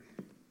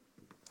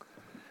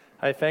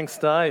Hey, thanks,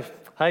 Dave.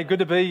 Hey, good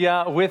to be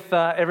with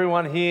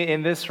everyone here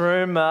in this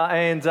room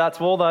and to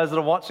all those that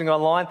are watching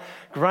online.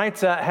 Great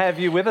to have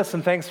you with us,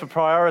 and thanks for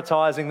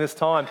prioritising this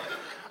time.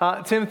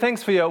 Tim,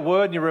 thanks for your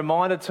word and your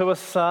reminder to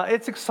us.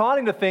 It's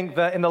exciting to think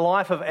that in the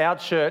life of our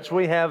church,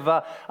 we have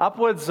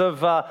upwards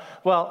of,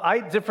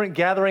 8 different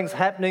gatherings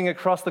happening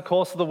across the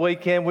course of the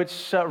weekend,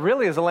 which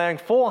really is allowing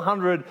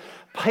 400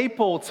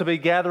 people to be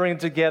gathering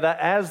together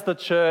as the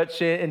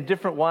church in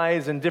different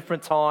ways and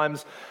different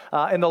times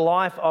in the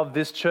life of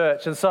this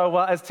church. And so,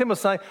 as Tim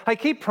was saying, hey,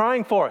 keep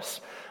praying for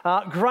us.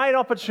 Great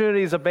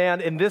opportunities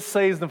abound in this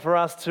season for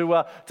us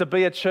to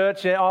be a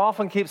church. I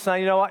often keep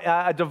saying,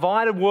 a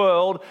divided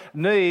world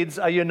needs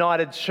a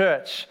united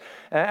church.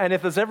 And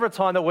if there's ever a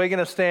time that we're going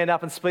to stand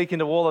up and speak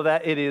into all of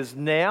that, it is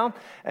now.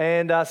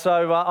 And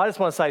so I just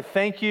want to say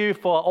thank you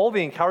for all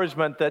the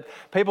encouragement that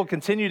people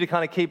continue to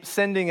kind of keep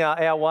sending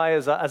our way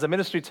as a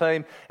ministry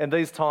team in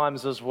these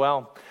times as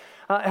well.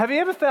 Have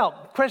you ever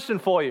felt, question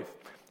for you,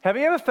 have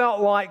you ever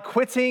felt like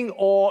quitting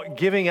or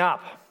giving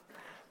up?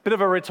 Bit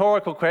of a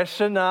rhetorical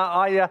question.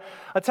 I'll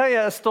tell you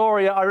a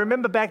story. I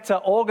remember back to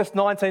August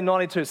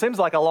 1992. Seems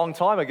like a long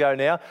time ago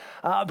now.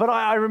 But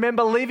I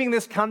remember leaving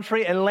this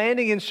country and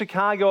landing in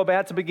Chicago,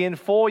 about to begin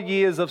 4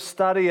 years of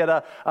study at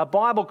a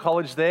Bible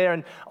college there.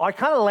 And I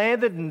kind of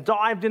landed and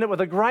dived in it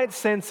with a great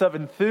sense of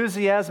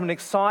enthusiasm and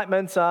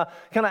excitement, kind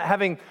of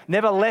having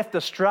never left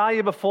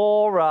Australia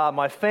before,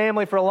 my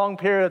family for a long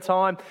period of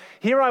time.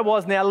 Here I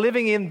was now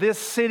living in this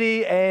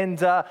city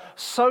and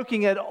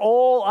soaking it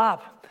all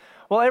up.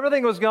 Well,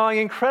 everything was going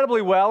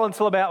incredibly well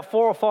until about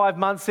 4 or 5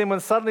 months in, when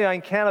suddenly I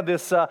encountered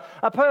this a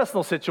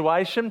personal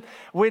situation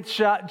which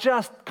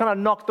just kind of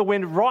knocked the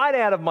wind right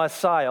out of my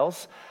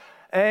sails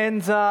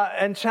and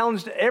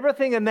challenged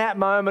everything in that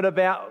moment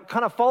about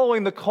kind of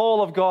following the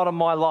call of God in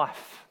my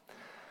life.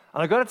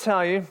 And I've got to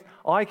tell you,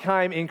 I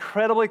came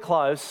incredibly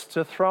close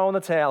to throwing the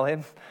towel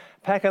in,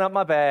 packing up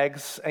my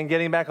bags and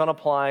getting back on a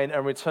plane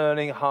and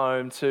returning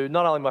home to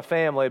not only my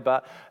family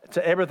but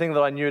to everything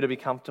that I knew to be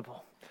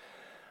comfortable.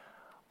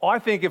 I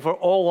think if we're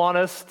all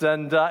honest,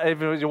 and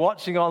if you're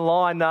watching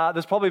online,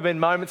 there's probably been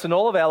moments in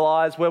all of our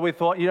lives where we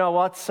thought,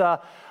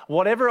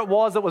 whatever it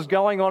was that was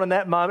going on in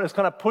that moment has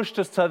kind of pushed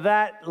us to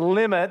that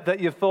limit that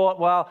you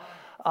thought,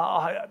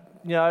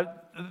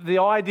 the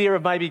idea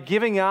of maybe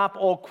giving up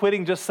or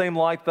quitting just seemed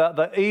like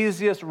the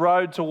easiest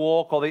road to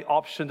walk or the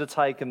option to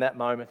take in that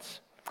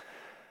moment.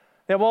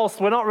 Now, whilst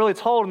we're not really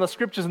told in the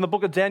scriptures in the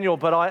book of Daniel,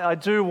 but I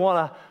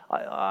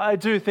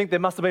do think there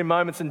must have been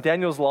moments in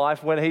Daniel's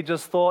life when he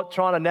just thought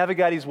trying to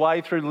navigate his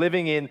way through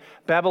living in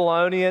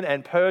Babylonian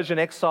and Persian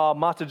exile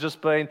must have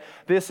just been,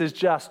 this is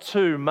just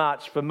too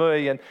much for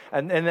me. And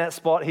in that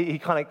spot, he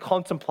kind of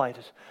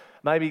contemplated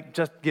maybe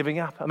just giving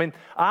up. I mean,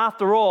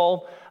 after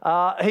all,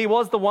 he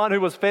was the one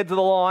who was fed to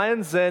the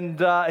lions, and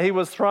he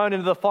was thrown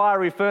into the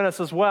fiery furnace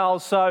as well.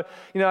 So,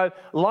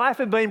 life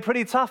had been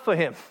pretty tough for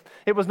him.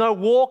 It was no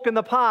walk in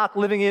the park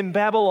living in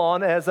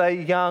Babylon as a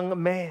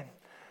young man.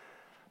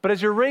 But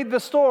as you read the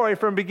story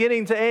from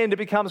beginning to end, it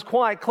becomes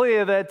quite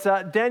clear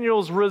that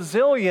Daniel's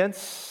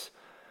resilience,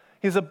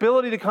 his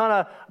ability to kind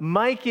of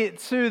make it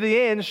to the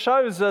end,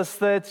 shows us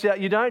that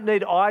you don't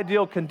need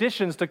ideal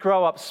conditions to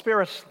grow up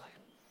spiritually.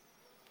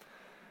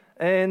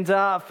 And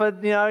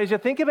as you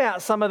think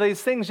about some of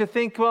these things, you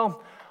think,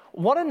 well,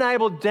 what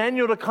enabled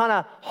Daniel to kind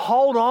of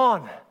hold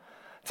on,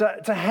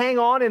 to hang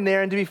on in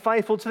there and to be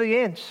faithful to the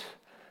end?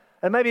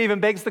 And maybe even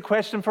begs the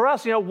question for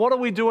us, what do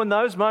we do in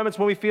those moments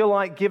when we feel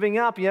like giving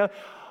up?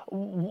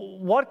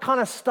 What kind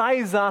of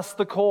stays us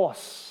the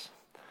course?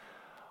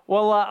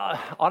 Well, I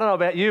don't know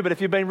about you, but if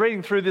you've been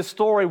reading through this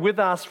story with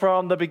us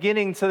from the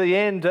beginning to the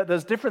end,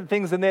 there's different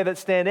things in there that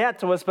stand out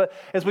to us. But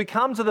as we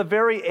come to the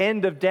very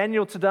end of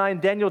Daniel today, in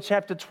Daniel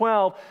chapter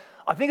 12,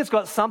 I think it's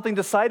got something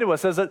to say to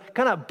us as it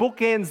kind of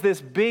bookends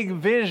this big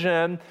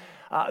vision.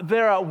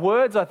 There are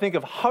words, I think,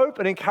 of hope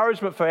and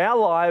encouragement for our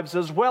lives,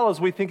 as well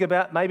as we think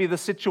about maybe the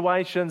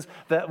situations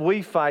that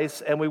we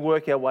face and we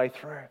work our way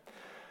through.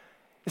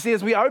 You see,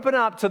 as we open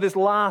up to this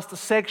last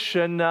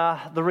section,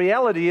 the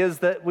reality is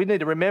that we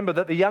need to remember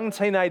that the young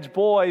teenage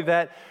boy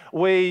that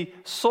we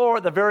saw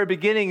at the very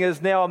beginning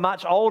is now a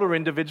much older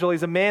individual.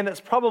 He's a man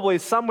that's probably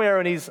somewhere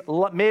in his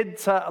mid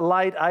to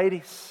late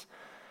 80s.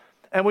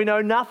 And we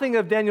know nothing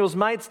of Daniel's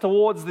mates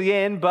towards the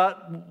end,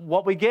 but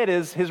what we get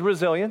is his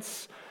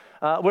resilience.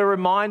 We're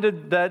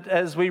reminded that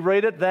as we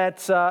read it,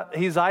 that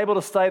he's able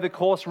to stay the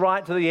course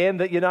right to the end,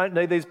 that you don't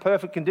need these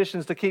perfect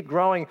conditions to keep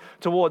growing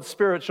towards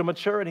spiritual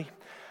maturity.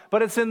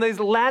 But it's in these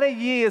latter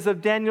years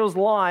of Daniel's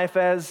life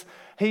as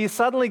he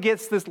suddenly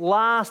gets this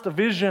last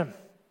vision.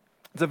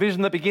 It's a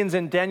vision that begins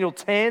in Daniel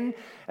 10,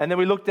 and then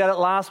we looked at it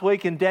last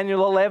week in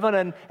Daniel 11,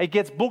 and it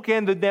gets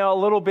bookended now a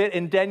little bit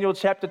in Daniel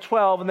chapter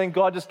 12, and then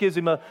God just gives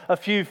him a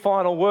few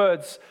final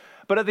words.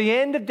 But at the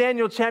end of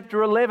Daniel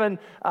chapter 11,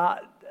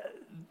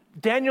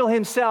 Daniel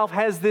himself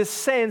has this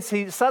sense,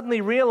 he suddenly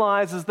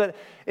realizes that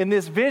in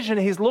this vision,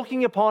 he's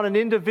looking upon an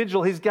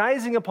individual, he's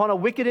gazing upon a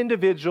wicked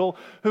individual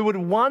who would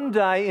one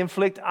day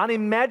inflict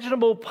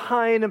unimaginable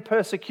pain and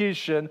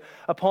persecution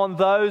upon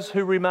those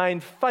who remain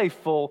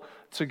faithful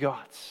to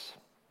God.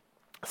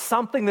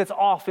 Something that's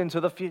off into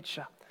the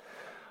future.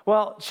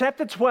 Well,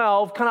 chapter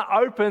 12 kind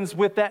of opens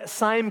with that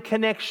same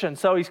connection.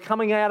 So he's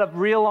coming out of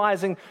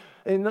realizing,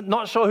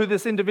 not sure who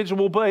this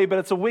individual will be, but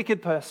it's a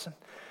wicked person.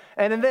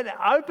 And then it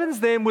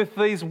opens them with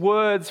these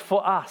words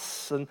for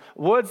us, and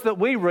words that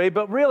we read,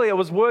 but really it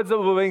was words that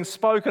were being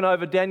spoken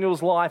over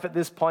Daniel's life at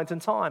this point in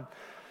time.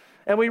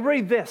 And we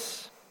read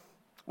this.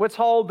 We're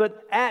told that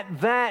at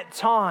that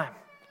time,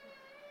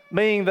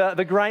 meaning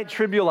the Great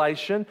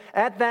Tribulation,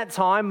 at that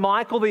time,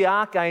 Michael the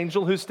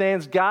archangel, who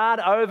stands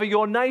guard over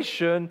your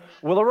nation,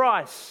 will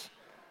arise.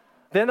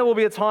 Then there will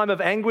be a time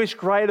of anguish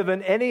greater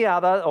than any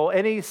other or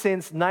any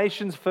since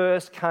nations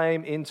first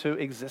came into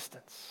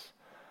existence.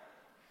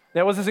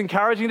 Now, was this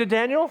encouraging to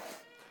Daniel?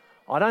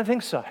 I don't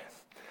think so.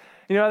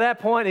 You know, at that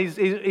point,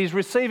 he's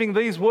receiving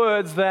these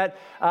words that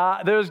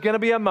there's going to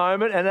be a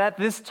moment, and at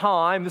this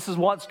time, this is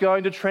what's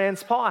going to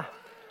transpire.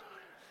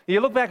 You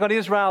look back on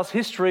Israel's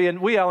history, and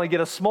we only get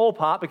a small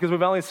part because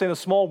we've only seen a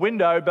small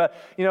window, but,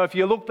 you know, if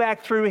you look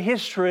back through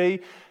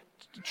history,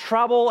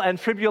 trouble and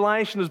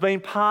tribulation has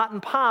been part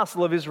and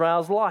parcel of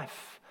Israel's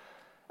life.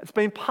 It's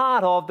been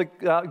part of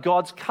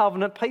God's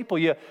covenant people.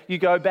 You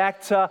go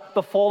back to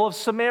the fall of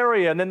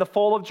Samaria and then the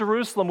fall of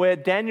Jerusalem, where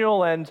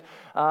Daniel and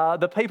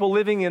the people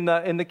living in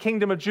the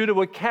kingdom of Judah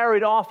were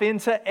carried off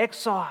into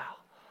exile.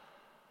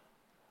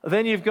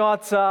 Then you've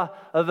got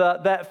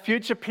that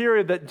future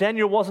period that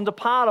Daniel wasn't a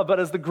part of, but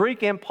as the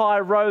Greek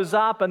Empire rose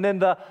up, and then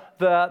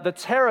the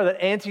terror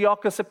that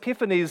Antiochus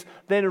Epiphanes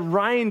then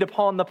reigned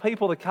upon the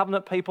people, the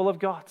covenant people of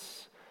God.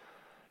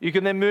 You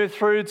can then move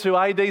through to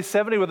AD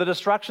 70 with the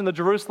destruction of the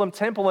Jerusalem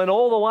temple, and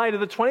all the way to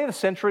the 20th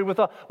century with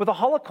a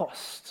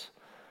Holocaust.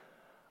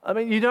 I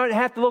mean, you don't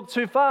have to look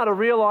too far to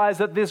realize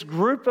that this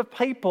group of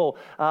people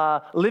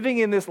living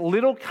in this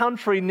little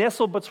country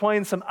nestled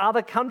between some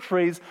other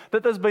countries,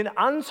 that there's been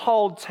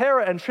untold terror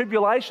and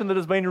tribulation that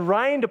has been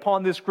rained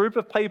upon this group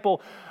of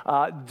people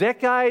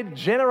decade,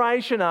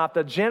 generation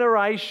after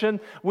generation,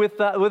 with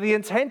the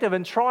intent of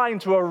and trying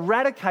to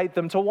eradicate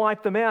them, to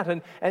wipe them out,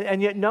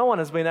 and yet no one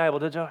has been able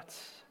to do it.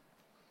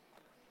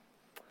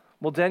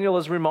 Well, Daniel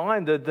is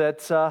reminded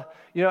that,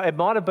 it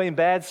might have been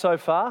bad so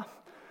far,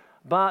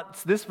 but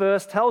this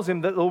verse tells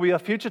him that there will be a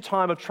future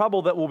time of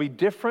trouble that will be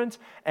different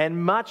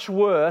and much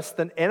worse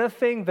than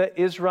anything that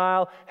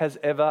Israel has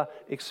ever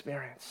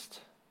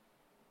experienced.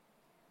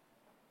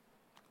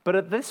 But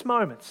at this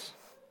moment,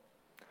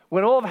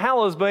 when all of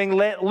hell is being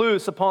let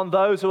loose upon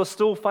those who are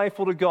still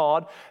faithful to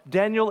God,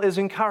 Daniel is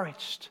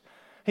encouraged.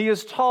 He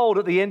is told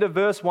at the end of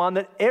verse 1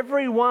 that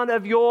every one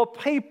of your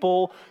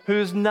people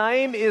whose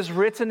name is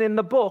written in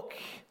the book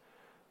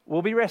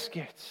will be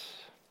rescued.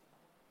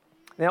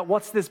 Now,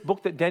 what's this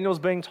book that Daniel's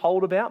being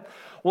told about?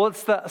 Well,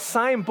 it's the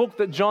same book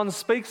that John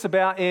speaks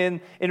about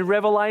in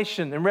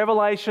Revelation. In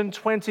Revelation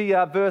 20,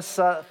 verse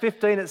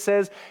 15, it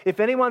says, "If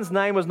anyone's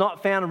name was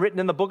not found written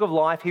in the book of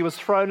life, he was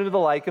thrown into the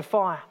lake of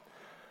fire."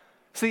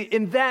 See,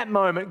 in that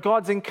moment,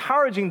 God's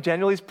encouraging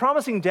Daniel. He's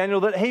promising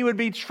Daniel that he would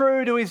be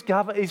true to his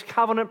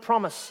covenant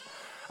promise.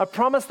 A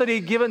promise that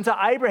he'd given to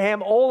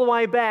Abraham all the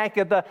way back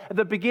at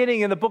the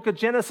beginning in the book of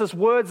Genesis,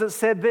 words that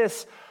said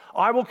this: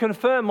 "I will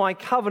confirm my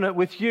covenant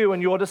with you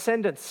and your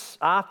descendants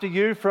after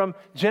you from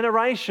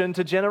generation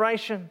to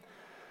generation."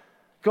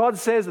 God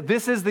says,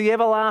 this is the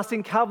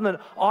everlasting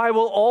covenant. I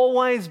will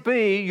always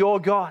be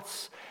your God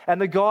and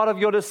the God of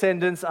your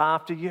descendants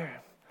after you.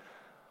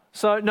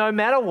 So no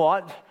matter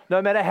what,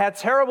 no matter how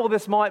terrible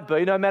this might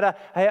be, no matter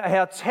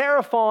how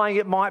terrifying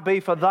it might be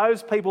for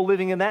those people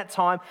living in that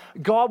time,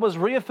 God was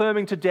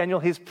reaffirming to Daniel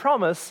his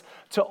promise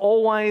to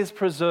always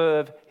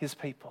preserve his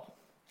people.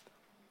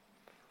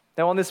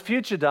 Now, on this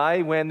future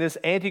day, when this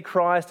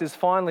Antichrist is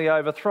finally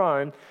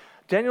overthrown,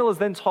 Daniel is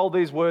then told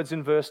these words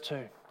in verse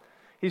 2.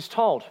 He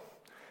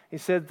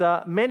said,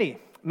 many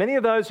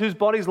of those whose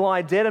bodies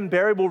lie dead and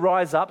buried will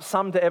rise up,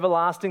 some to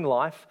everlasting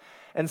life,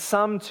 and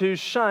some to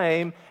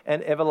shame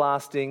and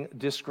everlasting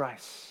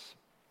disgrace.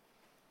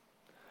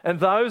 And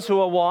those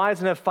who are wise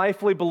and have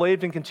faithfully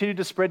believed and continue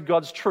to spread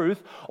God's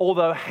truth,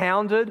 although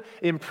hounded,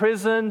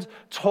 imprisoned,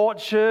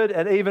 tortured,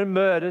 and even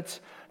murdered,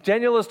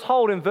 Daniel is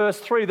told in verse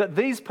 3 that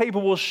these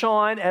people will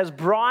shine as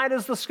bright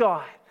as the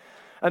sky,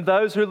 and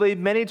those who lead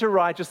many to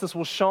righteousness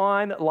will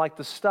shine like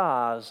the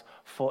stars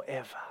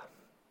forever.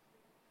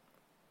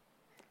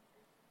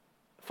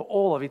 For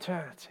all of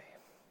eternity.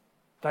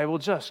 They will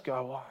just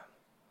go on.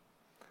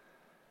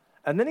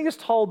 And then he is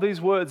told these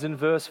words in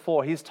verse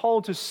 4. He is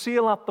told to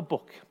seal up the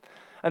book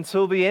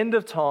until the end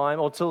of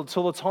time, or till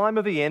the time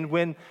of the end,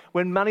 when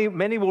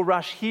many will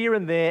rush here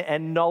and there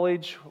and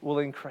knowledge will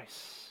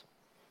increase.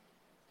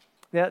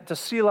 Now, to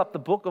seal up the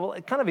book, well,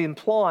 it kind of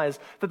implies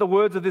that the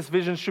words of this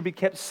vision should be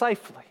kept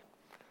safely.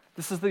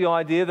 This is the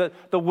idea that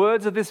the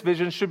words of this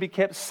vision should be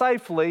kept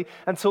safely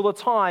until the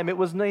time it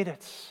was needed.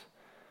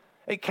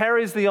 It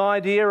carries the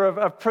idea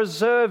of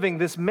preserving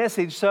this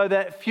message so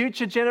that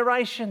future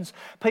generations,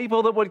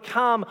 people that would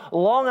come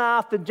long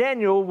after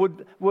Daniel,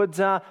 would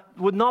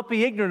not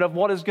be ignorant of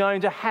what is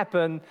going to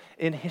happen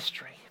in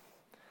history.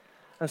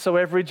 And so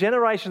every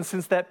generation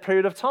since that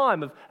period of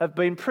time have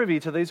been privy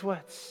to these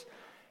words.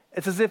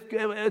 It's as if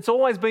it's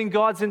always been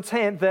God's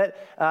intent that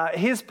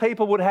his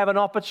people would have an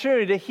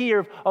opportunity to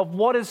hear of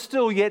what is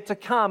still yet to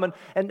come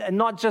and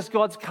not just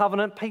God's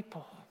covenant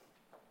people.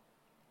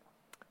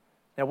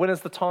 Now, when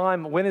is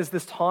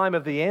this time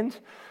of the end?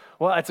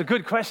 Well, it's a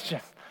good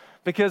question,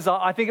 because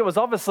I think it was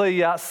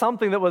obviously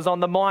something that was on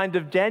the mind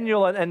of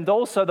Daniel and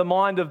also the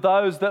mind of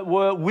those that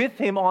were with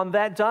him on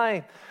that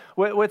day.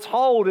 We're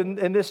told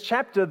in this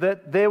chapter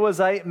that there was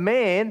a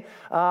man,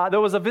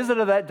 there was a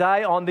visitor that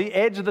day on the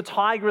edge of the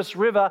Tigris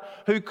River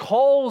who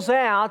calls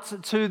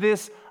out to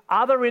this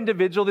other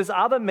individual, this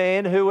other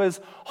man who is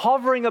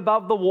hovering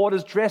above the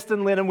waters dressed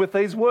in linen with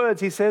these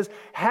words. He says,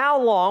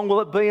 "How long will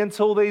it be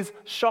until these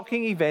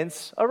shocking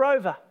events are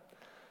over?"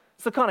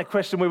 It's the kind of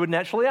question we would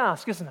naturally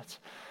ask, isn't it?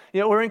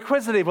 We're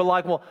inquisitive. We're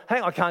like, well,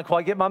 hang on, I can't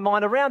quite get my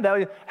mind around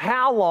that.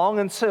 How long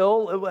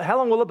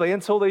will it be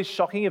until these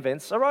shocking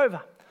events are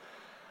over?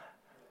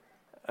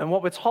 And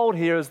what we're told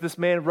here is this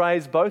man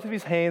raised both of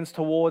his hands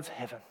towards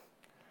heaven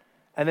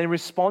and then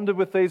responded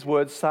with these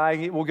words,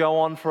 saying, "It will go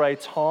on for a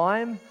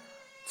time,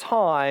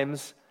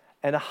 times,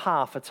 and a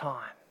half a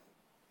time."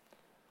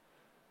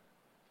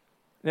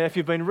 Now, if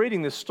you've been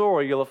reading this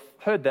story, you'll have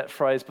heard that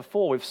phrase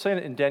before. We've seen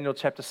it in Daniel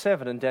chapter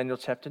 7 and Daniel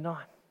chapter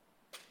 9.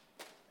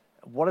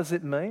 What does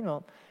it mean?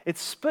 Well, it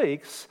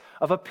speaks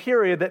of a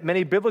period that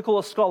many biblical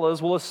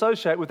scholars will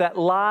associate with that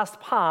last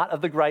part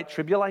of the Great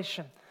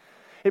Tribulation.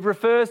 It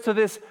refers to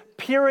this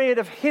period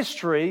of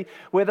history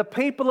where the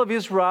people of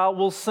Israel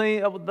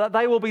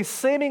will be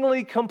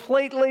seemingly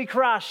completely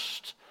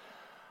crushed.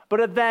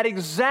 But at that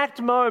exact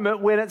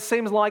moment when it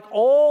seems like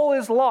all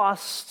is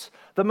lost,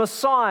 the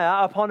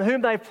Messiah, upon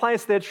whom they've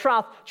placed their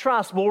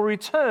trust, will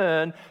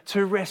return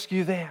to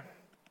rescue them.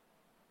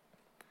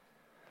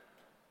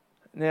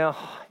 Now,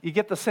 you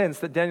get the sense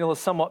that Daniel is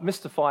somewhat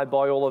mystified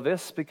by all of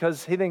this,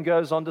 because he then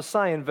goes on to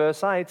say in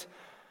verse 8,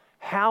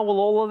 "How will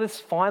all of this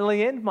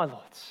finally end, my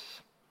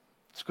lords?"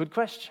 It's a good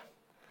question.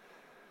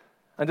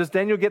 And does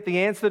Daniel get the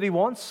answer that he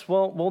wants?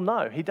 Well,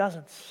 no, he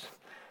doesn't.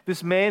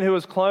 This man who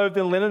is clothed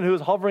in linen, who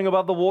is hovering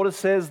above the water,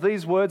 says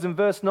these words in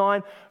verse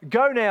 9,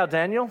 "Go now,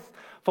 Daniel,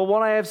 for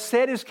what I have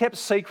said is kept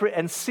secret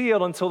and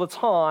sealed until the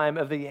time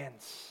of the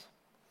ends."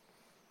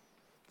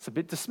 It's a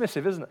bit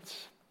dismissive, isn't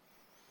it?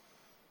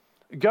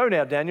 Go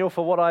now, Daniel,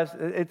 for what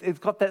it's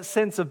got that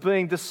sense of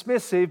being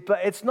dismissive,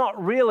 but it's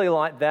not really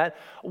like that.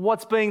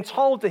 What's being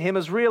told to him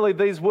is really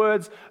these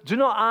words, "Do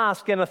not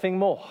ask anything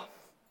more.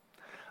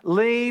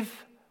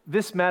 Leave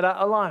this matter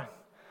alone.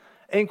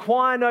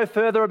 Inquire no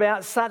further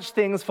about such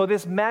things, for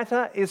this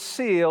matter is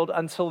sealed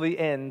until the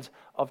end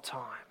of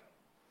time."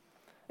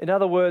 In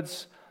other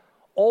words,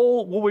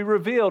 all will be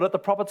revealed at the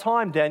proper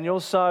time, Daniel,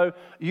 so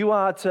you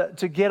are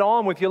to get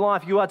on with your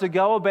life. You are to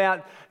go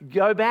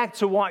back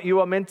to what you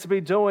are meant to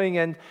be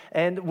doing,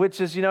 and which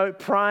is,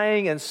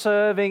 praying and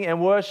serving and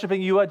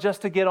worshiping. You are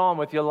just to get on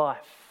with your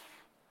life.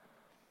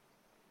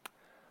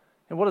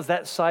 And what does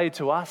that say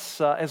to us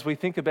as we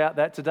think about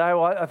that today?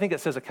 Well, I think it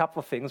says a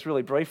couple of things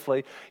really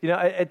briefly.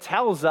 It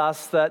tells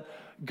us that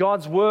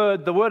God's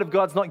word, the word of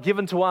God's not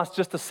given to us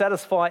just to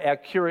satisfy our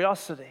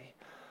curiosity,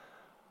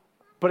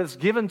 but it's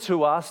given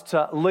to us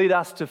to lead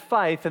us to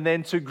faith and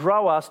then to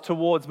grow us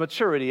towards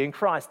maturity in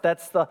Christ.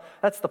 That's the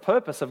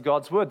purpose of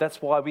God's word.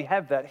 That's why we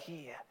have that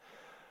here.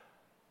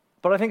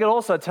 But I think it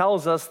also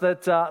tells us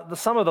that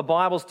some of the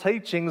Bible's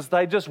teachings,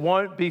 they just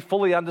won't be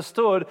fully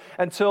understood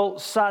until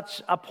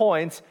such a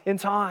point in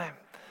time.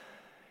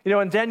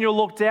 When Daniel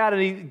looked out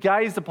and he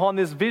gazed upon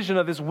this vision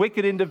of this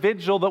wicked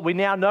individual that we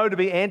now know to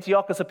be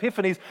Antiochus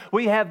Epiphanes,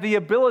 we have the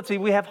ability,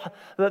 we have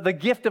the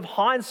gift of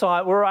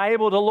hindsight. We're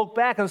able to look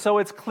back, and so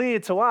it's clear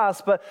to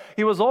us. But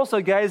he was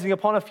also gazing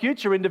upon a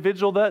future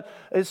individual that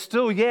is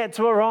still yet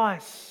to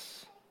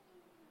arise.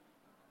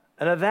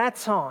 And at that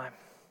time,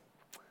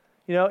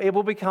 it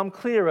will become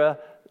clearer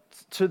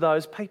to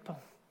those people.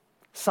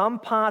 Some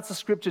parts of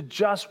Scripture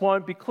just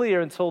won't be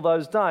clear until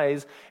those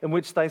days in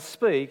which they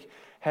speak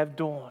have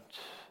dawned.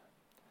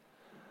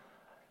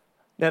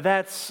 Now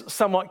that's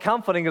somewhat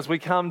comforting as we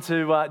come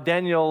to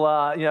Daniel,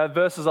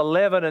 verses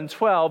 11 and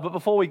 12. But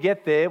before we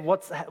get there,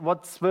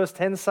 what's verse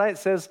 10 say? It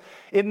says,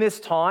 "In this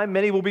time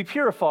many will be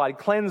purified,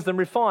 cleansed and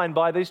refined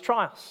by these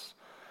trials.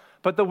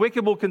 But the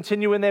wicked will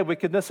continue in their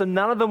wickedness, and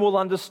none of them will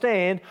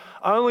understand.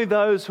 Only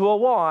those who are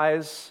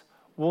wise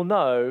will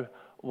know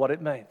what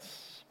it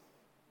means."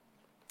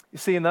 You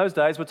see, in those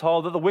days, we're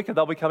told that the wicked,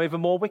 they'll become even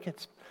more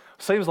wicked.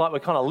 Seems like we're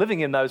kind of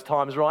living in those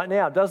times right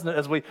now, doesn't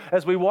it?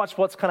 As we watch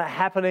what's kind of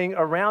happening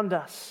around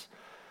us.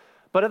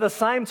 But at the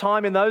same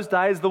time, in those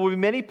days, there will be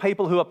many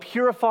people who are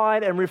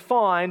purified and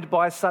refined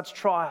by such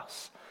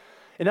trials.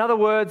 In other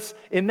words,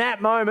 in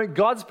that moment,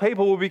 God's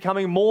people will be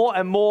becoming more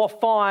and more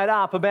fired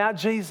up about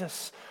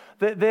Jesus.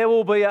 there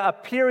will be a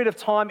period of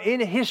time in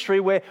history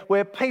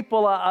where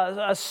people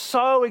are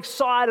so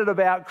excited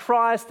about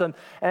Christ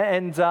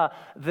and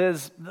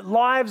there's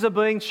lives are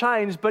being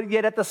changed, but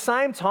yet at the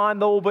same time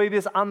there will be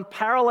this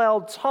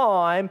unparalleled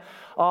time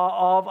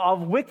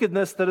of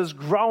wickedness that is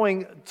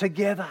growing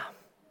together.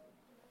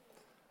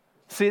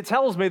 See, it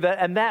tells me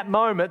that in that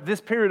moment,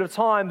 this period of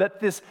time, that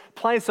this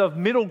place of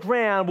middle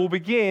ground will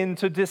begin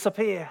to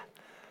disappear.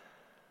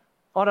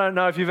 I don't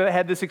know if you've ever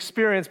had this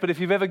experience, but if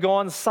you've ever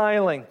gone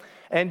sailing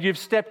and you've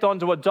stepped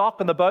onto a dock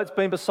and the boat's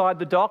been beside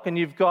the dock and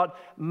you've got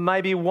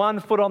maybe 1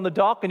 foot on the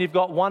dock and you've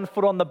got 1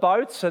 foot on the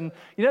boats, and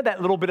you know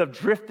that little bit of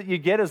drift that you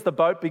get as the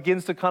boat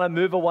begins to kind of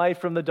move away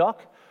from the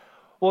dock?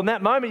 Well, in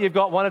that moment, you've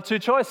got one of two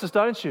choices,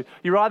 don't you?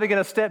 You're either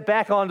going to step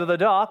back onto the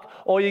dock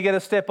or you're going to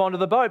step onto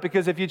the boat,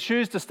 because if you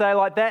choose to stay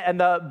like that and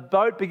the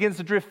boat begins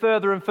to drift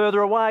further and further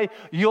away,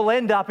 you'll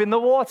end up in the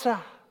water.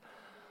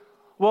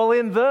 Well,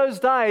 in those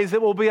days,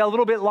 it will be a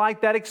little bit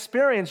like that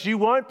experience. You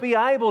won't be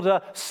able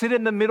to sit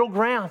in the middle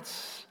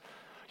grounds.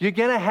 You're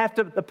going to have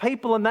to, the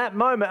people in that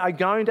moment are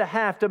going to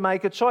have to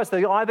make a choice.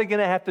 They're either going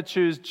to have to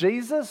choose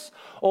Jesus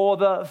or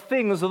the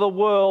things of the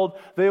world.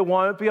 There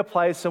won't be a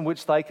place in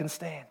which they can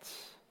stand.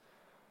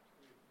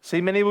 See,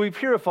 many will be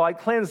purified,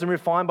 cleansed, and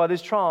refined by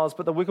these trials,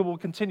 but the wicked will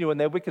continue in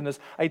their wickedness.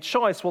 A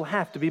choice will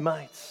have to be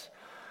made.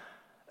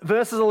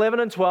 Verses 11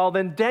 and 12,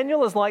 then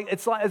Daniel is like,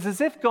 it's as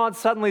if God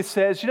suddenly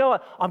says, you know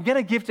what, I'm going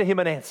to give to him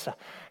an answer.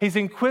 He's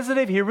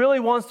inquisitive. He really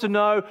wants to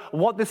know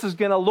what this is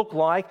going to look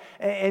like.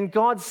 And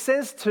God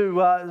says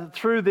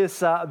through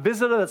this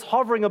visitor that's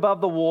hovering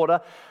above the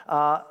water,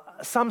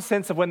 some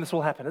sense of when this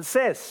will happen. It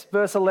says,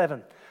 verse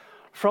 11,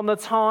 from the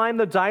time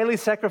the daily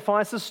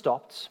sacrifices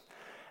stopped,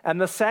 and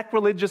the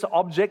sacrilegious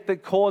object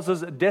that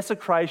causes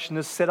desecration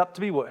is set up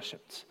to be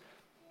worshipped.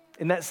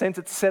 In that sense,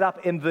 it's set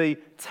up in the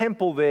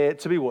temple there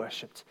to be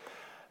worshipped.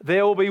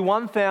 There will be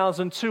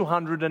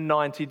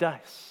 1,290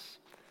 days.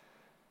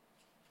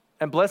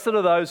 And blessed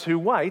are those who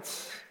wait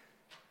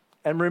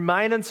and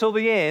remain until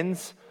the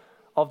end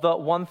of the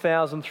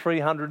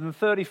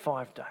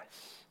 1,335 days.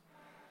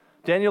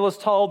 Daniel is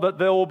told that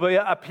there will be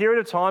a period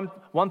of time,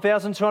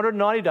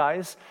 1,290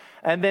 days,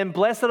 and then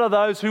blessed are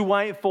those who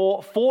wait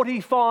for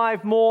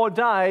 45 more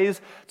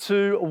days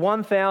to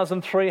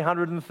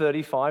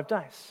 1,335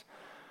 days.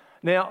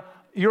 Now,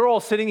 you're all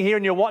sitting here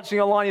and you're watching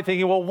online, you're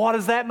thinking, well, what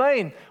does that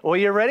mean? Well,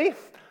 you ready?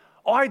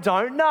 I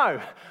don't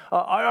know.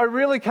 I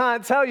really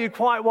can't tell you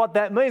quite what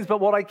that means, but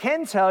what I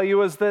can tell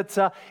you is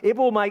that it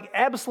will make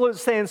absolute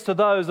sense to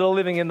those that are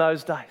living in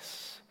those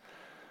days.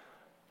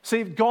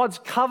 See, God's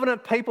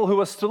covenant people who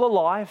are still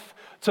alive,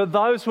 to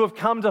those who have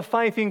come to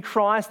faith in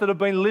Christ that have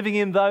been living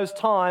in those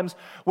times,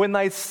 when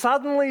they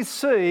suddenly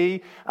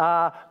see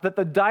that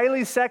the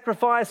daily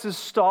sacrifice is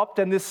stopped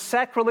and this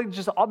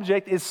sacrilegious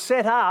object is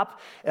set up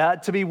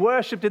to be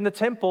worshipped in the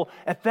temple,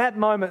 at that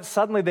moment,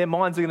 suddenly their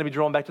minds are going to be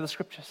drawn back to the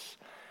Scriptures.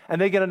 And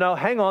they're going to know,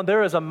 hang on,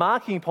 there is a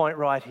marking point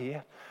right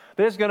here.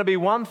 There's going to be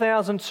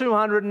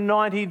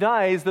 1,290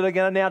 days that are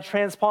going to now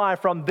transpire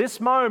from this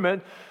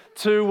moment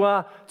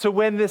to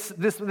when this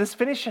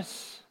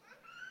finishes,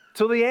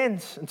 until the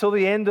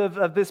end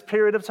of this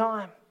period of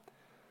time.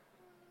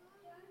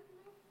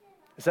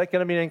 Is that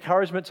going to be an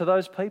encouragement to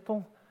those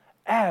people?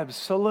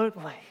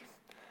 Absolutely.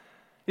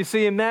 You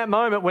see, in that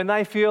moment when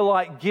they feel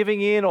like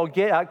giving in or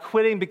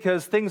quitting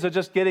because things are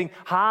just getting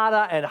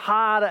harder and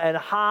harder and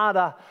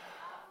harder,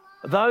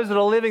 those that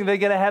are living, they're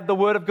going to have the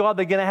Word of God.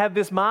 They're going to have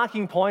this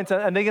marking point,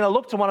 and they're going to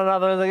look to one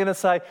another and they're going to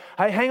say,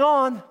 hey, hang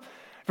on.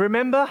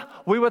 Remember,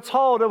 we were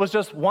told it was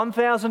just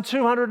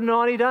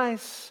 1,290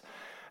 days.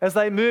 As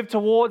they move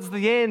towards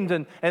the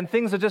end and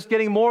things are just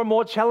getting more and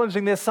more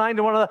challenging, they're saying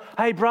to one another,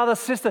 hey, brother,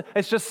 sister,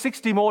 it's just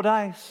 60 more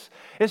days.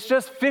 It's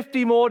just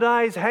 50 more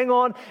days. Hang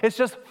on, it's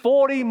just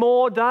 40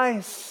 more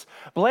days.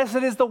 Blessed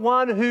is the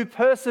one who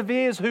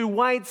perseveres, who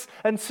waits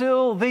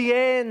until the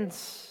end.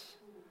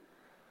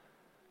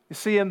 You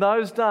see, in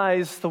those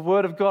days, the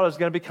Word of God is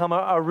going to become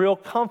a real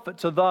comfort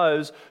to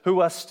those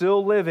who are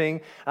still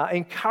living,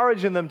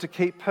 encouraging them to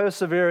keep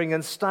persevering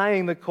and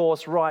staying the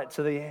course right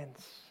to the end.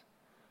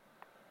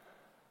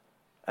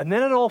 And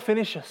then it all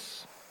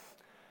finishes.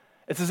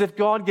 It's as if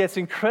God gets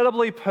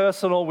incredibly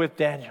personal with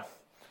Daniel,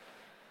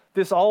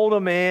 this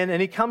older man,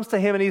 and he comes to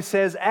him and he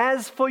says,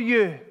 as for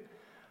you,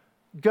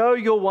 go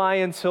your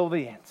way until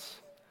the end.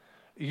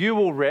 You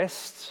will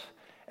rest.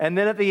 And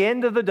then at the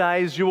end of the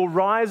days, you will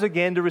rise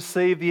again to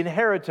receive the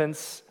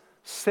inheritance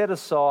set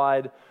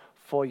aside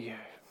for you.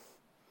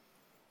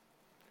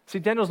 See,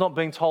 Daniel's not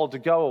being told to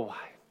go away,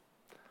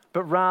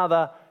 but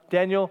rather,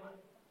 Daniel,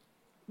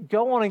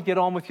 go on and get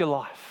on with your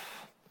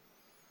life.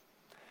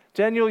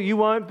 Daniel,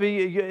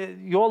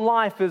 your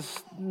life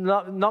is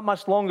not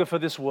much longer for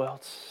this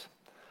world.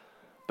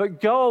 But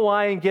go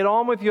away and get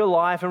on with your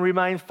life and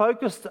remain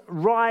focused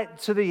right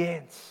to the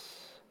end.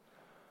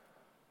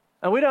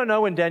 And we don't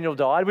know when Daniel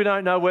died. We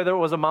don't know whether it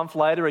was a month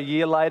later, a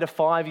year later,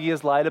 5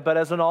 years later, but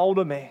as an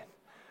older man,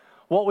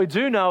 what we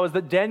do know is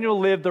that Daniel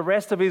lived the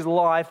rest of his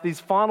life, these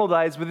final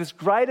days, with this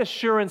great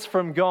assurance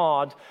from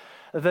God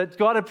that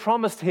God had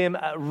promised him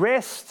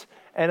rest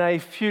and a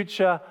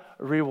future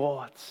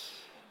rewards.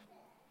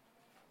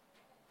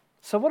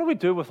 So what do we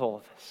do with all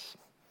of this?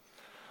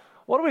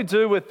 What do we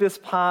do with this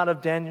part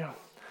of Daniel?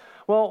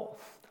 Well,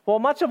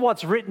 much of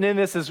what's written in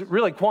this is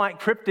really quite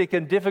cryptic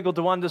and difficult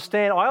to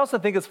understand. I also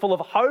think it's full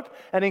of hope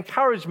and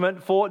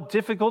encouragement for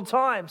difficult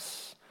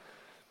times.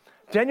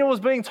 Daniel was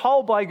being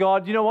told by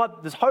God, you know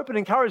what, there's hope and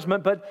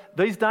encouragement, but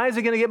these days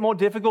are going to get more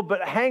difficult,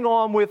 but hang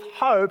on with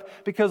hope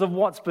because of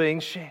what's being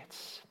shared.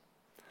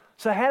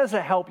 So how does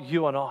it help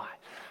you and I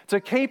to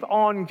keep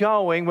on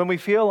going when we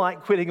feel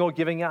like quitting or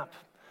giving up?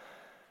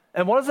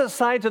 And what does it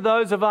say to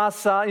those of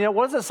us,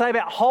 what does it say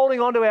about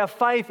holding on to our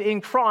faith in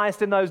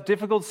Christ in those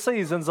difficult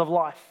seasons of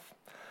life?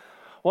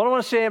 Well, I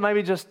want to share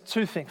maybe just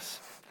two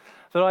things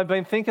that I've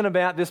been thinking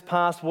about this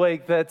past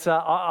week that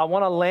I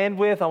want to land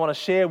with, I want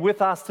to share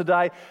with us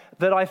today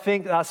that I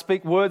think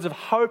speak words of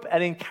hope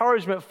and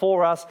encouragement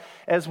for us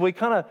as we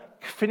kind of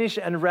finish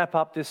and wrap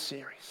up this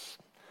series.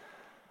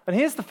 And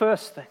here's the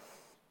first thing.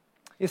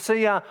 You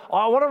see, I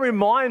want to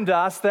remind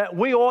us that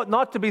we ought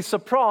not to be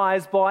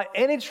surprised by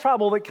any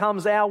trouble that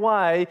comes our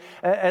way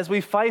as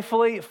we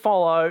faithfully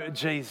follow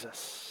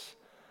Jesus.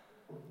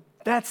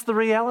 That's the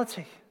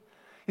reality.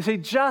 You see,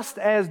 just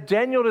as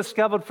Daniel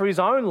discovered for his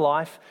own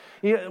life,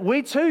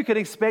 we too could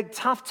expect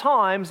tough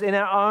times in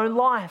our own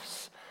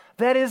lives.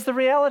 That is the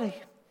reality.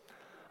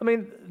 I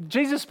mean,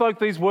 Jesus spoke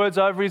these words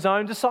over his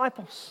own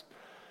disciples.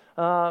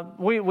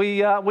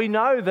 We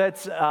know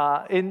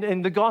that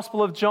in the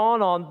Gospel of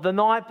John, on the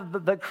night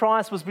that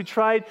Christ was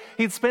betrayed,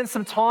 he'd spent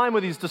some time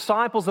with his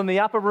disciples in the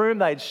upper room.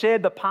 They'd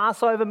shared the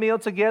Passover meal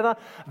together.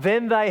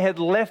 Then they had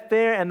left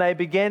there and they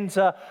began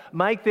to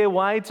make their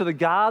way to the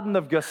Garden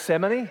of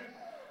Gethsemane.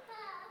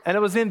 And it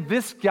was in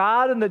this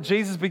garden that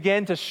Jesus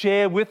began to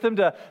share with them,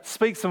 to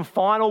speak some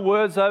final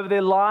words over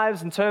their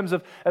lives in terms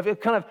of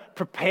kind of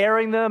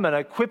preparing them and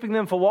equipping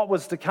them for what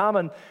was to come.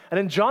 And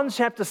in John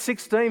chapter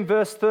 16,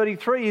 verse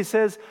 33, he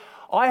says,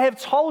 I have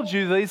told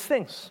you these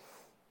things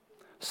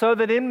so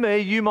that in me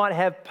you might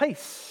have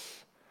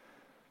peace.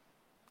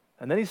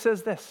 And then he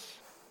says this,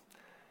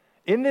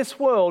 in this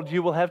world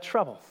you will have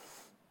trouble.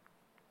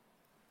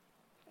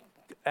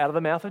 Out of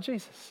the mouth of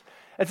Jesus.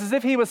 It's as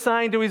if he was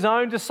saying to his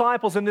own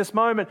disciples in this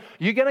moment,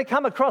 you're going to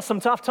come across some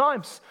tough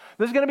times.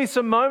 There's going to be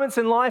some moments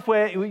in life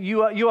where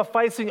you are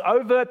facing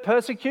overt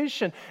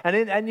persecution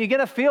and you're going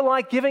to feel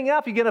like giving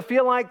up. You're going to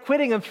feel like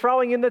quitting and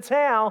throwing in the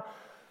towel.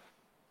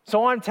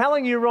 So I'm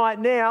telling you right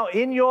now,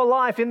 in your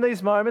life, in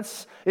these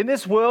moments, in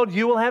this world,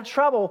 you will have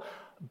trouble.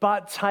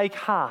 But take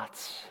heart.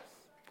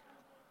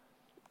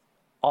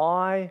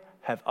 I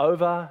have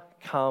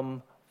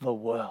overcome the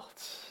world.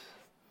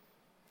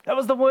 That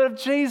was the word of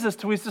Jesus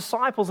to his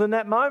disciples in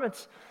that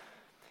moment.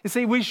 You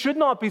see, we should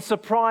not be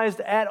surprised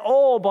at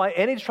all by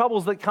any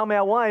troubles that come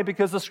our way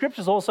because the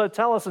scriptures also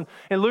tell us in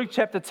Luke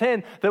chapter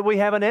 10 that we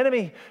have an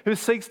enemy who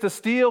seeks to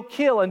steal,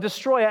 kill, and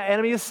destroy. Our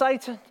enemy is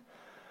Satan.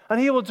 And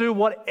he will do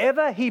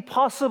whatever he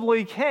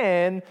possibly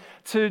can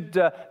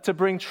to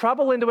bring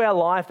trouble into our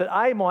life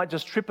that might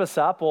just trip us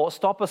up or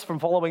stop us from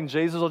following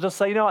Jesus or just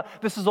say, you know what,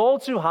 this is all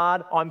too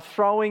hard, I'm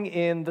throwing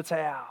in the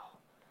towel.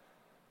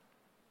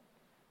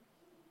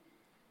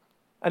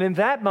 And in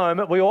that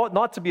moment, we ought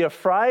not to be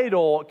afraid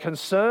or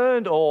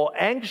concerned or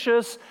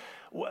anxious.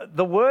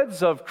 The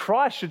words of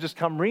Christ should just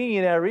come ringing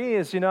in our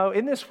ears. You know,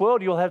 in this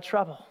world you'll have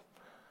trouble.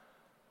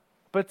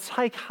 But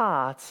take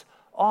heart,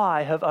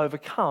 I have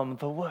overcome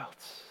the world.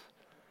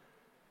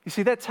 You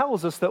see, that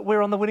tells us that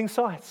we're on the winning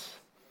side.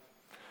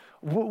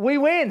 We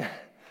win.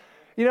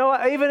 You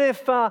know, even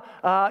if,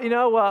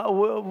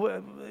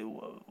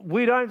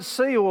 we don't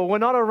see or we're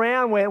not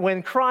around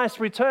when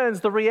Christ returns,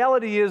 the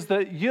reality is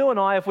that you and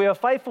I, if we are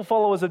faithful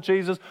followers of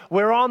Jesus,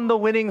 we're on the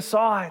winning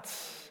side.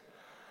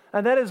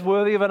 And that is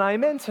worthy of an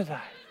amen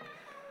today.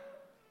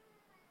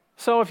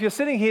 So if you're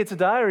sitting here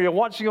today or you're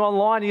watching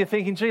online and you're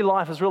thinking, gee,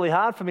 life is really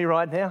hard for me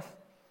right now,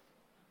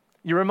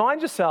 you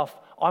remind yourself,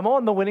 I'm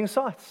on the winning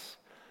side.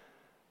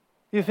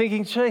 You're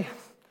thinking, gee,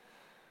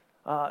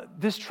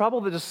 this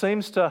trouble that just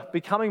seems to be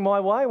coming my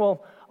way,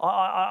 well,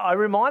 I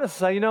remind us to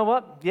say, you know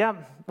what? Yeah,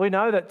 we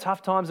know that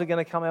tough times are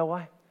going to come our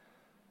way.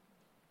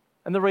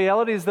 And the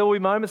reality is there will be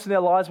moments in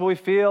our lives where we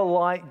feel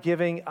like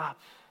giving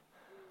up.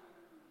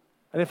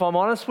 And if I'm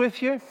honest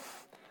with you,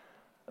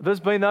 there's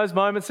been those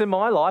moments in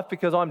my life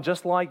because I'm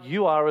just like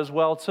you are as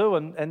well too.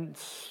 And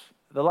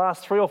the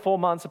last 3 or 4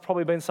 months have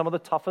probably been some of the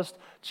toughest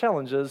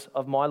challenges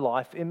of my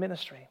life in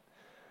ministry.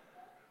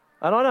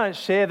 And I don't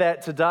share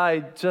that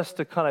today just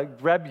to kind of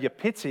grab your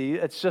pity.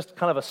 It's just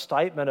kind of a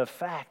statement of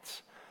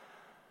fact.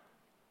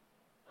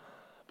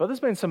 But there's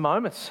been some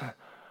moments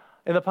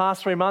in the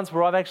past 3 months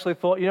where I've actually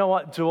thought, you know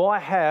what, do I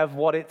have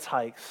what it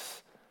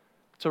takes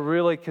to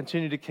really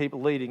continue to keep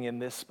leading in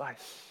this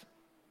space?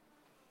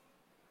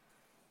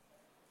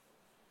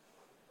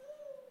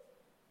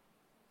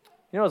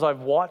 You know, as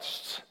I've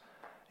watched,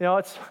 you know,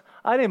 it's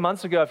 18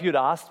 months ago, if you'd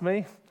asked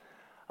me,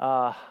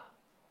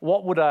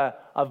 what would a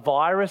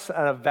virus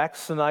and a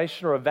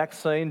vaccination or a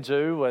vaccine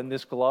do in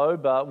this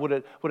globe? Would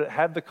it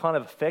have the kind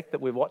of effect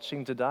that we're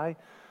watching today?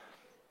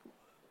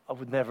 I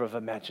would never have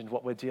imagined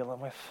what we're dealing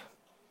with.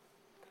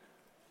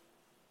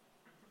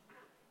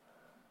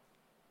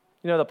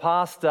 The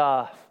past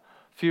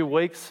few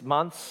weeks,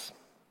 months,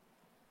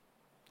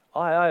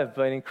 I have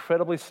been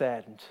incredibly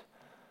saddened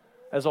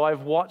as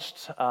I've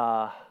watched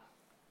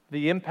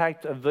the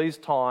impact of these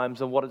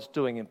times and what it's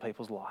doing in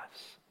people's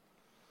lives.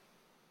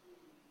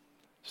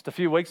 Just a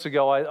few weeks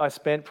ago, I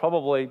spent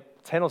probably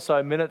 10 or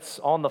so minutes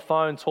on the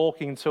phone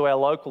talking to our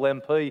local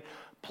MP,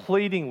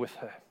 pleading with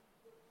her,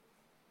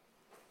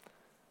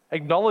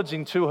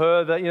 acknowledging to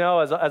her that,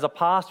 as a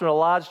pastor in a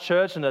large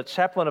church and a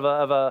chaplain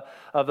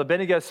of the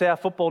Bendigo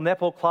South Football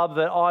Netball Club,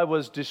 that I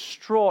was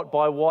distraught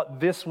by what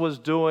this was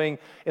doing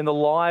in the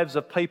lives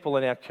of people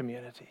in our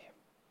community.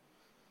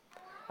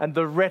 And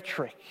the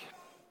rhetoric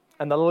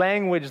and the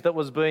language that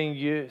was being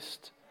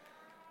used,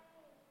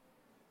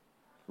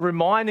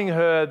 reminding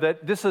her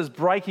that this is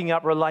breaking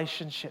up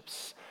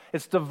relationships.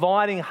 It's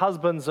dividing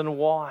husbands and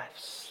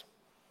wives.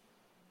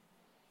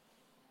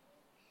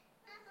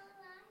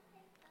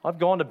 I've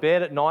gone to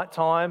bed at night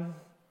time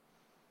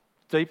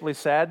deeply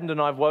saddened, and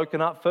I've woken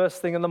up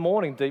first thing in the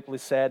morning deeply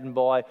saddened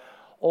by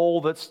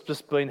all that's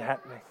just been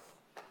happening.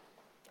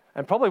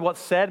 And probably what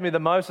saddened me the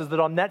most is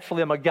that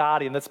I'm a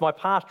guardian. That's my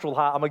pastoral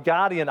heart. I'm a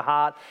guardian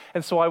heart,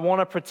 and so I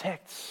want to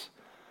protect.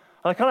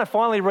 And I kind of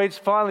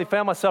finally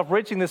found myself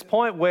reaching this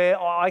point where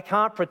I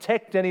can't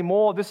protect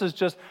anymore. This is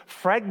just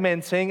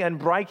fragmenting and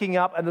breaking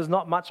up, and there's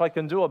not much I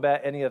can do about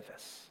any of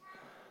this,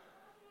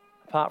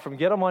 apart from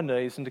get on my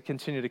knees and to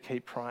continue to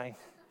keep praying.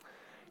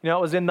 It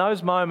was in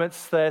those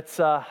moments that,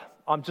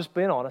 I'm just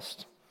being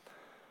honest,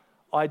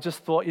 I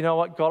just thought, you know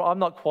what, God, I'm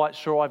not quite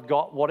sure I've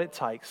got what it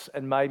takes,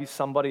 and maybe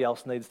somebody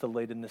else needs to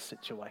lead in this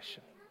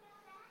situation.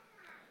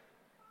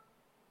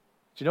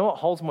 Do you know what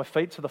holds my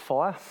feet to the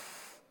fire?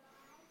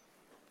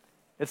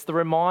 It's the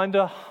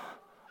reminder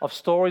of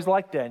stories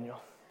like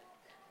Daniel.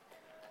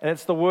 And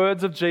it's the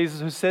words of Jesus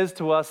who says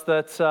to us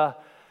that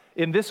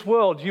in this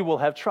world you will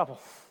have trouble.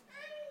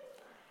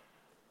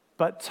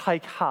 But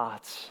take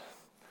heart.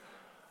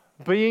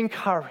 Be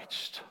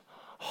encouraged.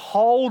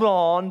 Hold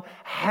on,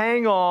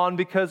 hang on,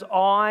 because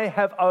I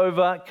have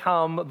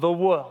overcome the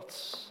world.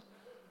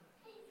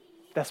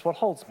 That's what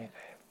holds me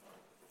there.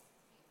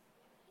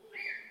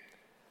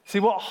 See,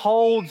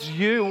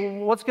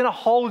 what's going to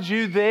hold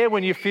you there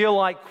when you feel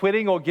like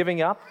quitting or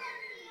giving up?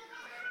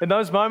 In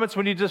those moments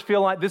when you just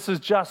feel like this is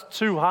just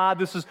too hard,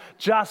 this is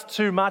just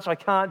too much, I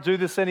can't do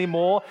this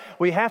anymore.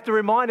 We have to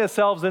remind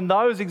ourselves in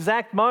those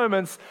exact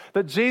moments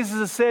that Jesus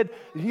has said,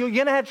 you're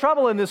going to have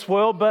trouble in this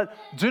world, but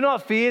do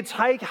not fear,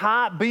 take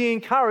heart, be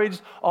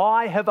encouraged.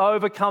 I have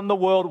overcome the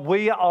world.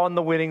 We are on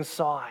the winning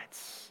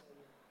sides.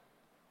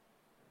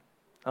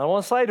 And I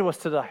want to say to us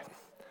today,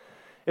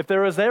 if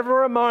there is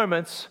ever a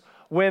moment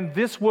when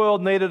this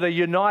world needed a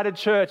united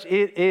church,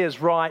 it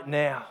is right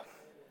now.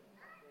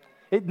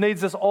 It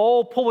needs us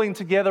all pulling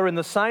together in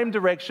the same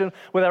direction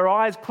with our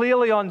eyes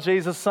clearly on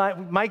Jesus,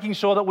 making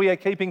sure that we are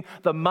keeping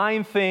the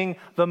main thing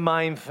the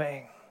main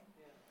thing.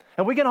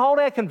 And we can hold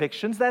our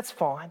convictions, that's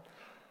fine.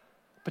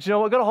 But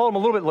we've got to hold them a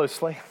little bit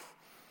loosely.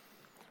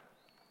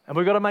 And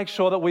we've got to make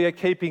sure that we are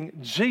keeping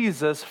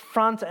Jesus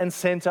front and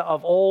center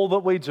of all that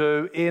we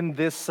do in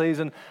this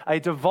season. A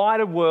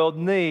divided world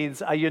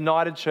needs a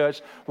united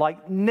church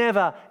like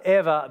never,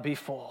 ever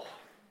before.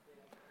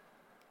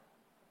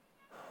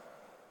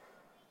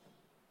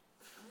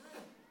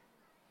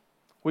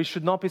 We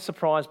should not be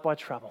surprised by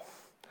trouble.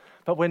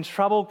 But when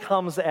trouble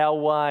comes our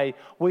way,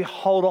 we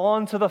hold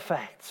on to the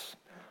fact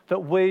that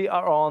we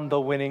are on the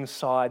winning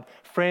side.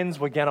 Friends,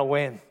 we're going to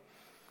win.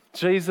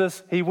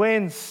 Jesus, He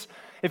wins.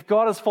 If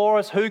God is for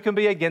us, who can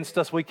be against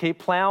us? We keep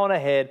plowing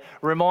ahead,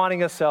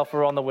 reminding ourselves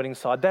we're on the winning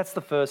side. That's the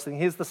first thing.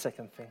 Here's the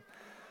second thing.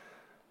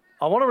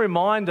 I want to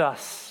remind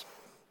us,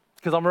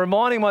 because I'm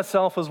reminding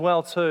myself as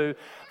well too,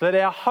 that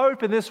our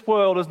hope in this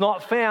world is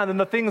not found in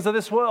the things of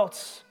this world.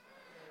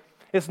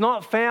 It's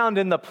not found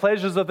in the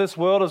pleasures of this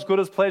world, as good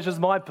as pleasures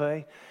might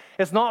be.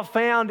 It's not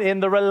found in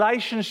the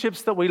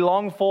relationships that we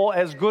long for,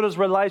 as good as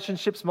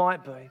relationships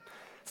might be.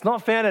 It's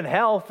not found in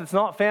health. It's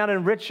not found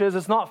in riches.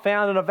 It's not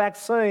found in a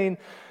vaccine,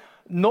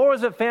 nor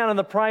is it found in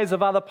the praise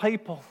of other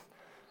people.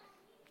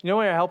 You know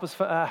where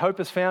our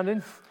hope is found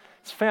in?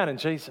 It's found in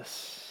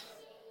Jesus.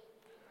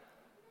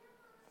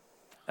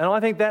 And I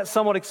think that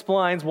somewhat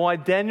explains why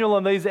Daniel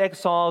and these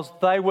exiles,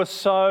 they were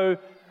so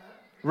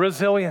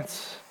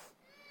resilient.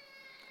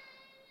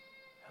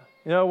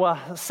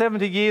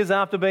 70 years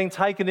after being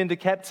taken into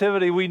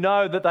captivity, we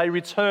know that they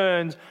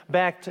returned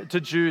back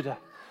to Judah,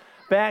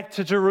 back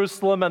to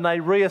Jerusalem, and they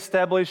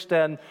re-established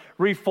and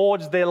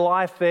reforged their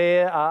life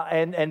there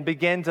and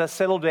began to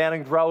settle down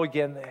and grow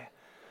again there.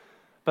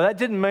 But that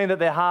didn't mean that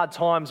their hard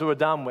times were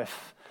done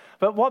with.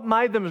 But what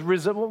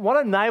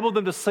enabled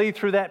them to see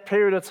through that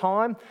period of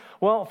time?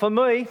 Well, for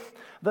me,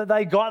 that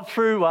they got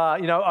through,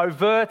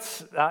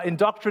 overt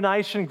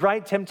indoctrination,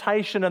 great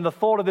temptation, and the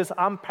thought of this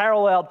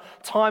unparalleled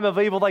time of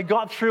evil. They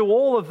got through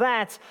all of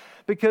that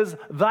because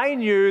they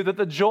knew that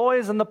the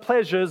joys and the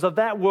pleasures of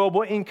that world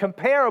were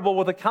incomparable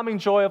with the coming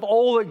joy of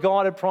all that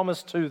God had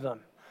promised to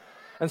them.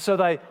 And so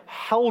they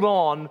held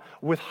on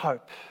with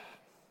hope.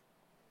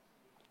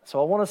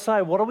 So I want to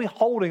say, what are we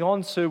holding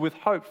on to with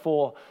hope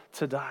for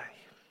today?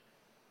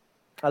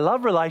 I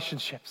love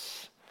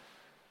relationships.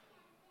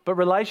 But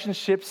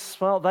relationships,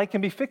 well, they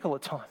can be fickle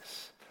at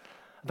times.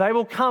 They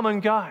will come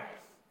and go.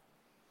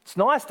 It's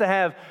nice to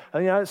have,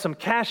 some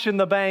cash in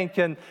the bank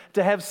and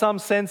to have some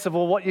sense of,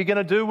 what you're going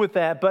to do with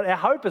that. But our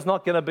hope is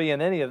not going to be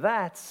in any of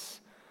that.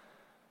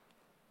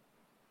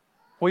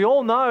 We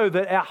all know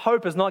that our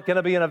hope is not going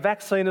to be in a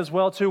vaccine as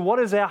well too. What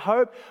is our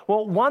hope?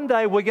 Well, one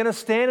day we're going to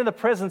stand in the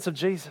presence of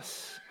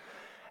Jesus.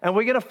 And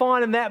we're going to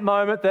find in that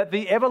moment that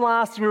the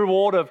everlasting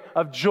reward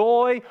of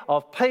joy,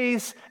 of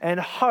peace and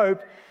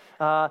hope,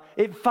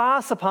 it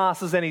far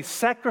surpasses any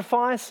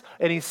sacrifice,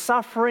 any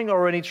suffering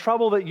or any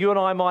trouble that you and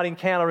I might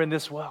encounter in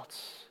this world.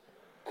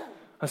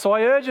 And so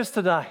I urge us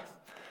today,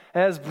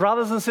 as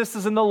brothers and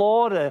sisters in the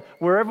Lord,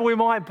 wherever we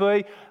might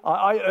be,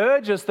 I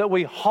urge us that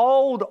we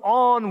hold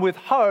on with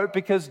hope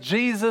because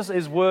Jesus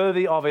is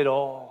worthy of it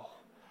all.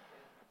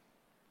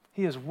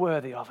 He is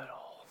worthy of it all.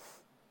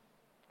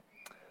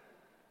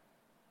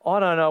 I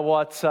don't know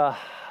what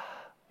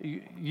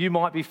you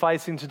might be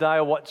facing today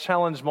or what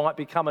challenge might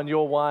be coming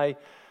your way,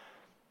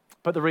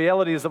 but the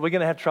reality is that we're going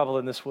to have trouble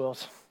in this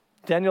world.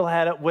 Daniel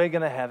had it, we're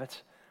going to have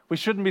it. We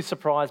shouldn't be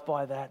surprised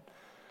by that.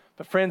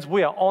 But friends,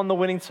 we are on the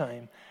winning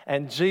team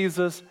and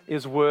Jesus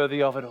is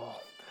worthy of it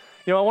all.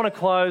 I want to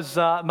close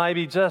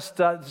maybe just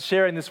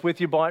sharing this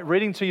with you by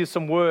reading to you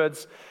some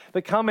words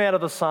that come out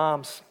of the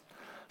Psalms.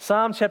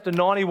 Psalm chapter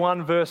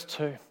 91 verse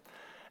 2.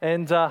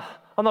 And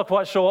I'm not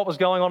quite sure what was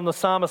going on in the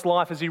psalmist's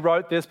life as he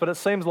wrote this, but it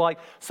seems like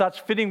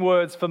such fitting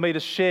words for me to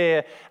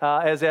share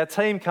as our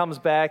team comes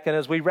back and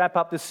as we wrap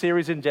up this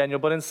series in Daniel.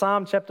 But in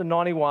Psalm chapter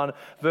 91,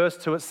 verse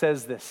 2, it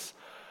says this: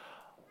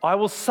 I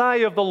will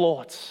say of the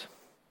Lord.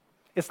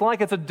 It's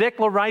like it's a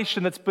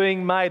declaration that's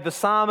being made. The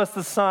psalmist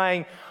is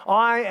saying,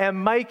 I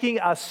am making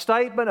a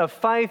statement of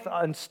faith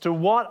as to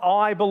what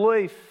I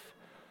believe.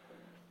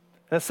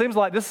 And it seems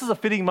like this is a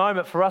fitting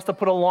moment for us to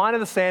put a line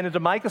in the sand and to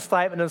make a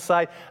statement and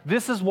say,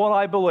 this is what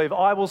I believe.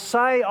 I will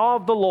say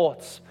of the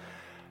Lord,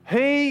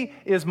 He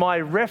is my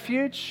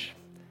refuge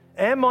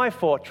and my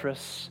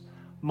fortress,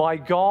 my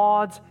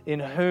God in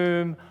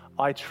whom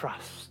I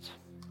trust.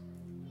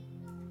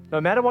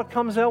 No matter what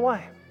comes our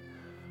way,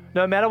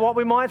 no matter what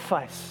we might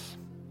face,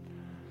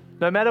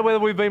 no matter whether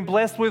we've been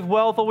blessed with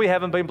wealth or we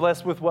haven't been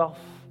blessed with wealth,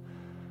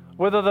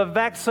 whether the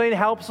vaccine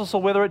helps us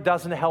or whether it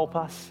doesn't help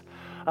us,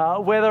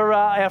 whether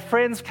our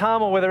friends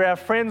come or whether our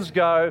friends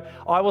go,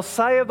 I will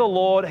say of the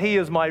Lord, He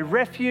is my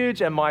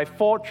refuge and my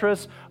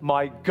fortress,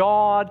 my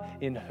God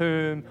in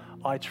whom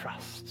I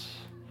trust.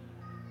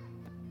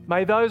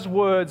 May those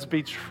words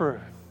be true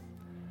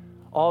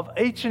of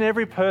each and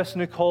every person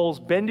who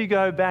calls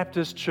Bendigo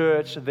Baptist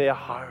Church their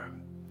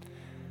home.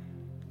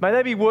 May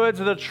they be words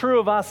that are true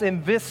of us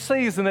in this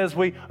season as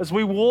we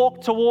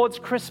walk towards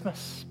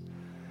Christmas.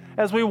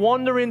 As we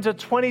wander into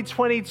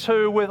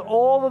 2022 with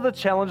all of the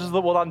challenges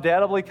that will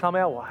undoubtedly come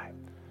our way,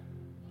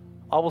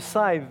 I will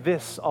say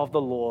this of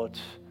the Lord: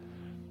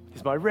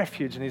 He's my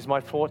refuge and He's my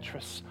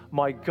fortress,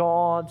 my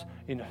God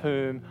in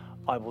whom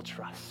I will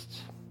trust.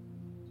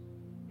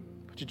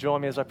 Would you join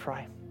me as I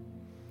pray?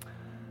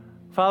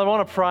 Father, I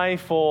want to pray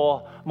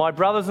for my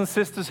brothers and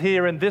sisters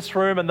here in this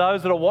room and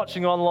those that are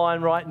watching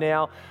online right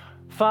now.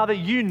 Father,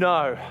 you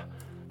know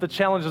the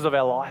challenges of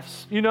our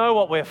lives. You know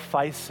what we're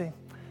facing.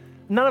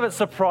 None of it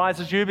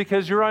surprises you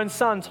because your own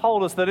Son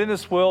told us that in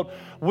this world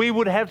we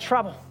would have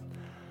trouble.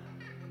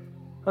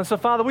 And so,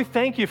 Father, we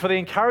thank you for the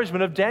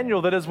encouragement of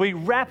Daniel that as we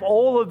wrap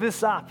all of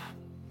this up,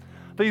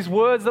 these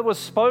words that were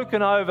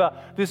spoken over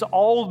this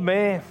old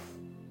man,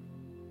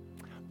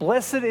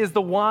 blessed is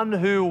the one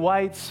who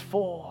waits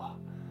for.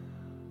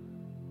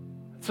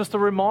 It's just a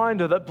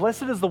reminder that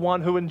blessed is the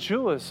one who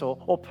endures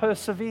or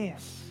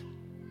perseveres.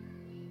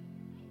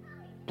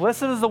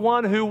 Blessed is the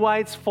one who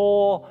waits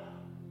for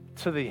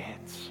to the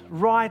end,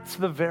 right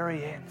to the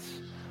very end.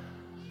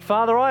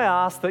 Father, I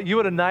ask that you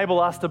would enable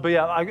us to be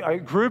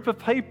a group of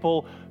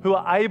people who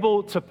are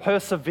able to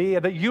persevere,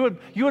 that you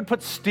would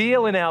put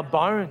steel in our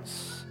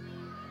bones,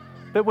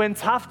 that when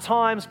tough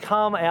times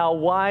come our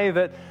way,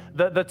 that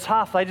the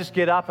tough, they just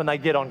get up and they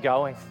get on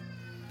going.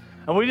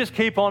 And we just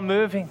keep on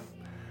moving.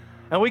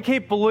 And we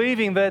keep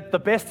believing that the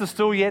best is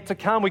still yet to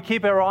come. We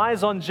keep our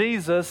eyes on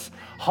Jesus,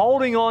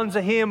 holding on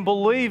to Him,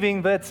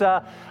 believing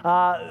that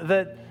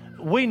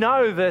we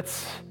know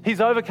that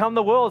He's overcome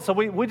the world, so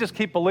we just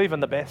keep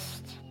believing the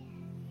best.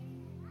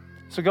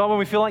 So God, when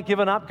we feel like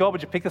giving up, God,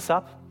 would you pick us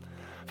up?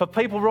 For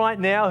people right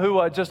now who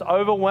are just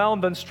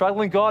overwhelmed and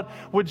struggling, God,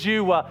 would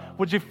you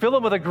fill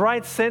them with a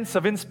great sense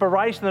of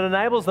inspiration that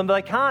enables them that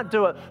they can't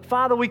do it.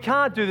 Father, we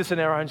can't do this in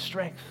our own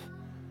strength.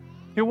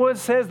 Your word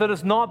says that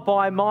it's not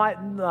by might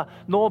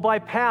nor by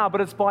power, but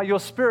it's by your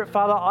Spirit.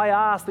 Father, I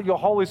ask that your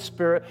Holy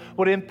Spirit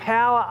would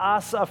empower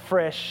us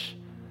afresh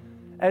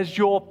as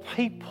your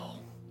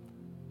people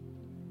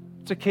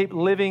to keep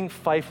living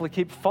faithfully,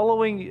 keep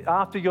following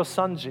after your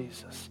Son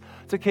Jesus,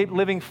 to keep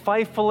living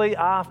faithfully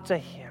after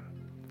Him,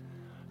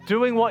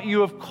 doing what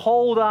you have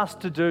called us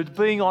to do,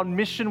 being on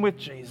mission with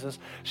Jesus,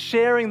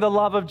 sharing the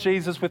love of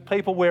Jesus with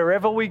people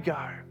wherever we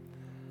go.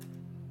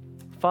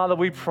 Father,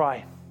 we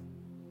pray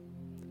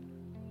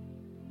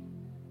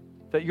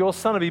that your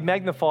Son would be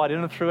magnified in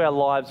and through our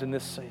lives in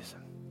this season.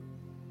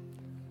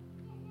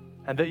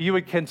 And that you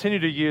would continue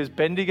to use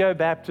Bendigo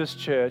Baptist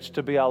Church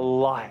to be a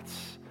light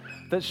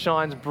that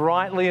shines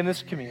brightly in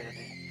this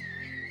community.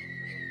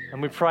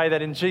 And we pray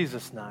that in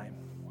Jesus' name.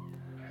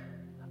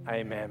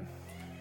 Amen.